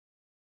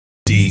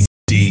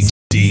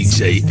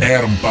DJ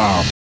Atom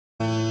Bomb.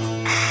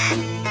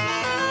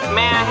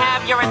 May I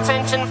have your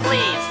attention,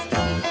 please?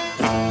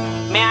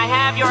 May I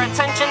have your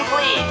attention,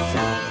 please?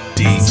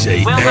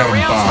 DJ Will the Atom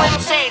real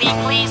Bomb. Slim Shady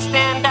please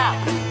stand up?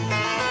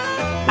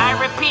 I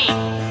repeat,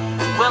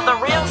 will the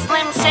real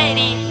Slim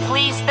Shady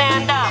please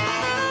stand up?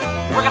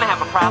 We're gonna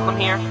have a problem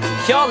here.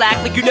 Y'all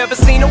act like you never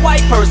seen a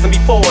white person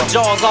before.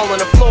 Jaws all on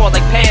the floor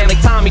like Pam, like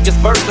Tommy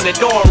just burst in the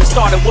door and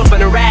started whooping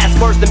her ass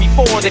worse than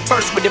before. They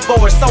first were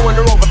divorced, sewing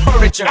her over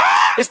furniture.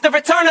 It's the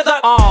return of the...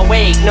 Oh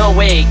wait, no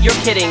wait, you're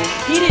kidding.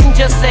 He didn't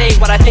just say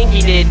what I think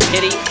he did,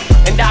 did he?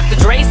 And Dr.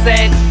 Dre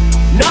said,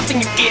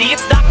 nothing, you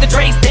idiots. Dr.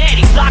 Dre's dead,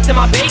 he's locked in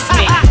my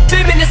basement.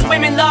 Feminist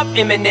women love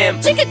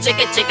Eminem. Chicka,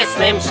 chicka, chicka,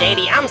 Slim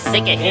Shady, I'm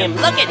sick of him.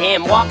 Look at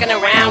him, walking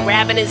around,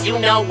 grabbing his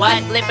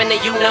you-know-what, flipping the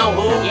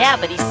you-know-who. Yeah,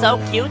 but he's so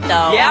cute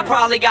though. Yeah, I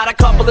probably got a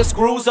couple of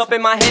screws up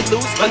in my head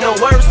loose, but no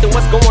worse than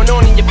what's going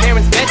on in your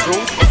parents'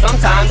 bedrooms.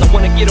 Sometimes I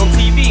wanna get on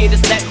TV and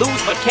just let loose,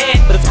 but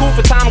can't. But it's cool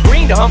for Tom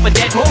Green to hump a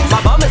dead moose.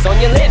 My bum is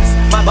on your lips,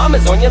 my bum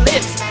is on your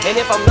lips. And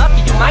if I'm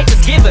lucky, you might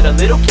just give it a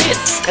little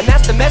kiss. And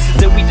that's the message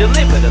that we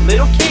deliver to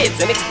little kids,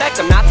 and expect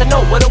them not to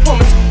know what a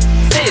woman's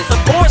is.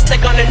 Of course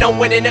they're gonna know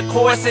what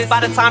intercourse is. By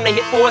the time they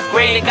hit 4th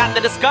grade, they got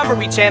the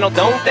Discovery Channel,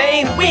 don't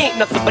they? And we ain't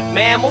nothing but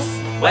mammals.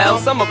 Well,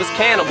 some of us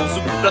cannibals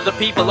who put other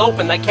people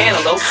open like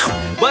cantaloupes.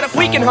 But if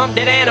we can hump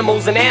dead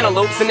animals and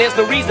antelopes, then there's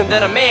no reason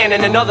that a man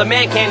and another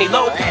man can't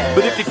elope.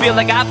 But if you feel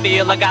like I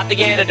feel, I got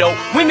the antidote.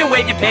 Women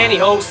wave your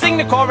pantyhose, sing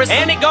the chorus,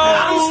 and it goes.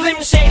 I'm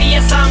Slim Shady,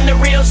 yes I'm the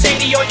real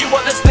Shady. All you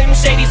other Slim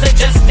Shadys are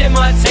just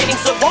imitating.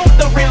 So won't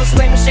the real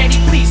Slim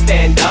Shady please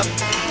stand up?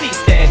 Please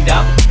stand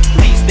up.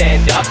 Please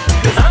stand up.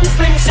 Cause I'm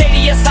Slim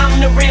Shady, yes I'm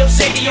the real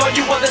Shady. All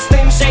you other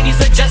Slim Shadys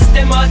are just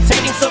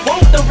imitating. So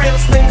won't the real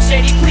Slim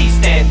Shady please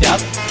stand up?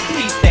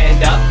 Please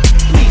stand up,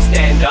 please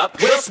stand up.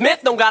 Will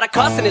Smith don't got a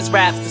cuss in his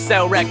raps to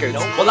sell records.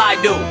 Well I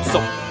do, so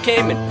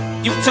him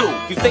and you too.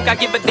 You think I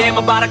give a damn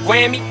about a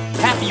Grammy?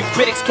 Half of you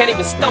critics can't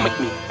even stomach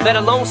me, let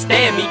alone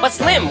stand me. But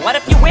Slim, what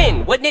if you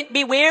win? Wouldn't it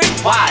be weird?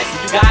 Why?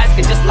 So you guys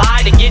can just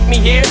lie to get me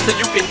here, so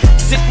you can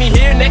sit me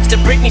here next to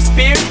Britney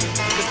Spears?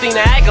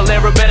 Christina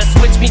Aguilera better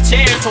switch me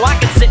chairs so I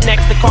can sit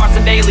next to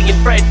Carson Daly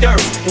and Fred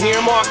Durst and hear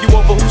them argue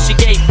over who she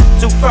gave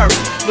to first.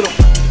 Little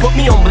put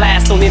me on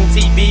blast on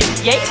MTV.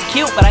 Yeah, he's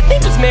cute, but I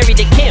think he's married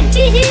to Kim.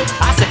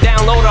 I said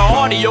download her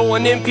audio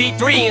on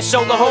MP3 and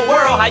show the whole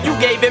world how you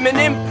gave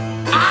Eminem.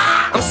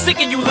 I'm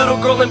sick of you little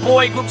girl and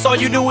boy groups, all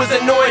you do is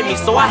annoy me.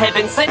 So I have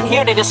been sitting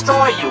here to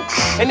destroy you.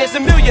 And there's a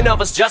million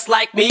of us just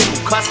like me,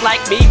 who cuss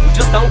like me, who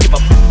just don't give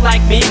a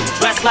like me, who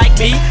dress like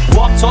me,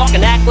 walk, talk,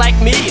 and act like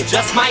me. It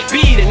just might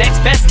be the next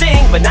best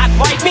thing, but not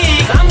quite me.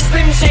 I'm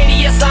Slim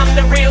Shady, yes I'm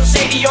the real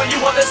Shady. All you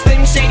other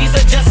Slim Shadys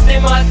are just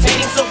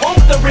imitating. So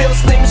won't the real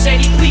Slim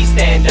Shady please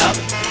stand up?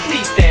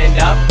 Please stand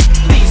up.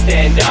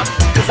 Stand up.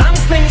 Cause I'm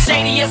Slim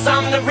Shady, yes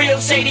I'm the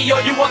real Shady.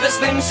 All you other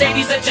Slim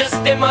Shadys are just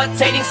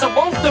imitating. So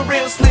won't the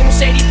real Slim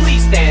Shady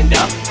please stand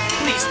up?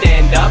 Please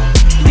stand up.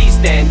 Please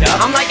stand up.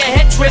 I'm like a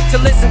head trip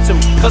to listen to,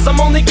 cause I'm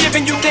only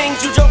giving you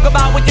things you joke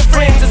about with your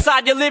friends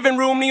inside your living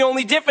room. The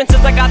only difference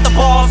is I got the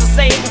balls to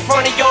say it in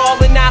front of y'all,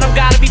 and I don't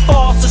gotta be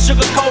false or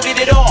sugar-coated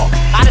at all.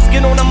 I just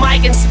get on the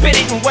mic and spit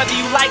it, and whether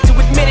you like to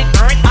admit it,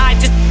 I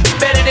just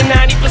better than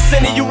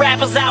 90% of you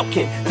rappers out,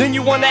 kid. Then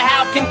you wonder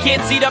how can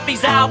kids eat up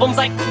these albums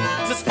like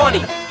it's funny.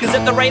 Cause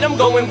at the rate I'm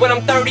going when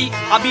I'm 30,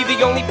 I'll be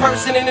the only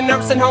person in a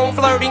nursing home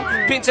flirting,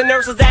 pinching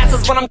nurses'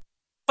 asses when I'm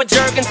for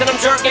jerkins and I'm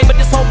jerking. But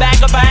this whole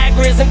bag of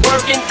Viagra isn't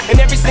working, and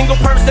every single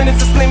person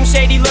is a Slim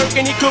Shady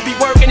lurking. He could be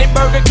working at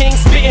Burger King,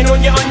 spitting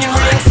on your onion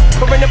rings,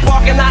 or in the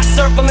parking lot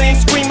circling,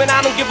 screaming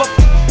I don't give a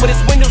with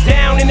his windows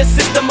down and the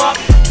system up.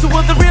 So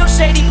will the real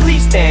Shady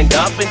please stand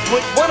up and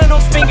put one of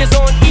those fingers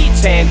on each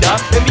hand up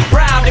and be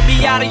proud to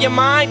be out of your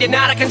mind and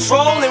out of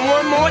control. And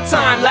one more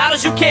time, loud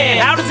as you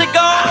can, how does it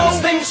go? I'm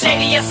Slim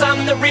Shady, yes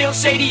I'm the real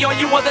Shady. All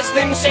you other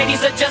Slim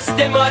Shadys are just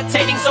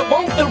imitating. So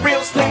won't the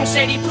real Slim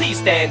Shady please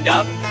stand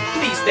up?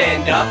 Please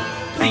stand up.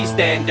 Please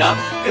stand up.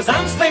 Cause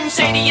I'm Slim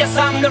Shady, yes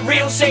I'm the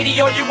real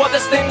Shady. All you other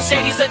Slim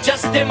Shadys are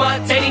just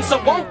imitating.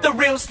 So won't the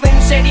real Slim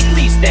Shady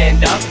please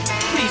stand up?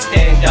 Please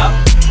stand up.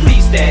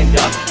 Please stand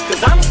up.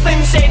 Cause I'm Slim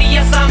Shady,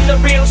 yes I'm the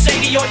real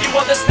Shady. All you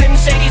other Slim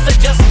Shadys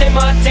are just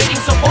imitating.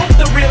 So won't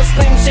the real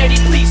Slim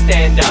Shady please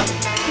stand up?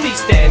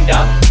 Please stand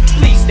up.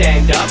 Please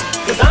stand up.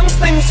 Cause I'm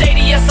Slim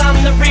Shady, yes I'm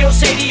the real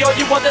Shady. All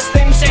you other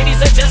Slim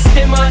Shadys are just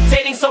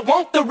imitating. So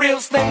won't the real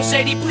Slim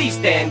Shady please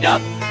stand up?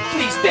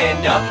 Please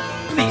stand up.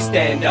 Please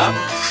stand up.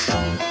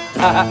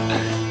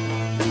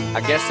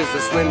 I guess there's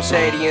a Slim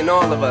Shady in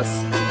all of us.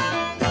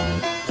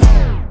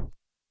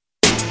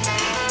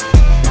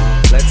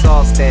 Let's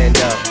all stand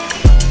up.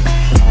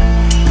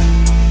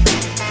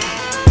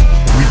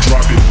 We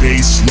dropping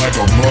bass like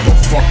a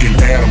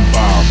motherfucking atom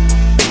bomb.